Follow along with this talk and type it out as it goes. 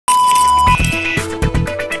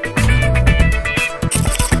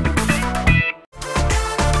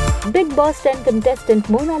Boss 10 contestant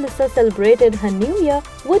Monalisa celebrated her new year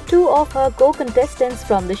with two of her co-contestants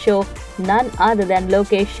from the show, none other than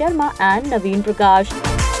Lokesh Sharma and Navin.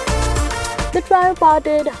 The trio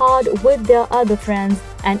partied hard with their other friends,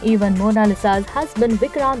 and even Monalisa's husband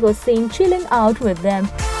Vikrant was seen chilling out with them.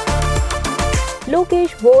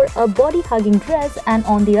 Lokesh wore a body-hugging dress, and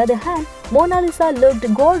on the other hand, Monalisa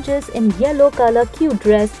looked gorgeous in yellow color cute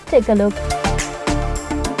dress. Take a look.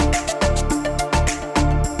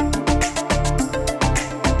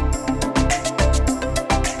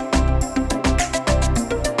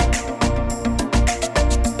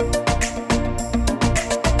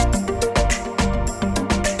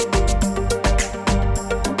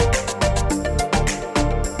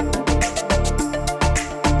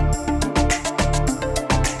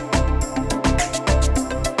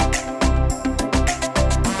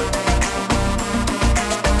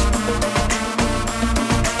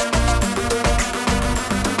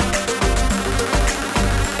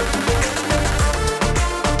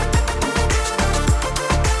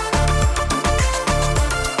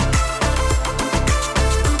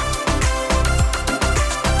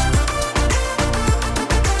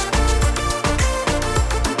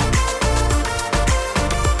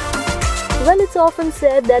 Well, it's often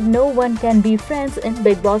said that no one can be friends in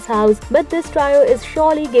Bigg Boss house, but this trio is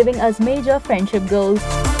surely giving us major friendship goals.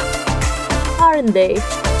 Aren't they?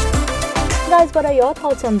 Guys, what are your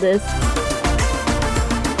thoughts on this?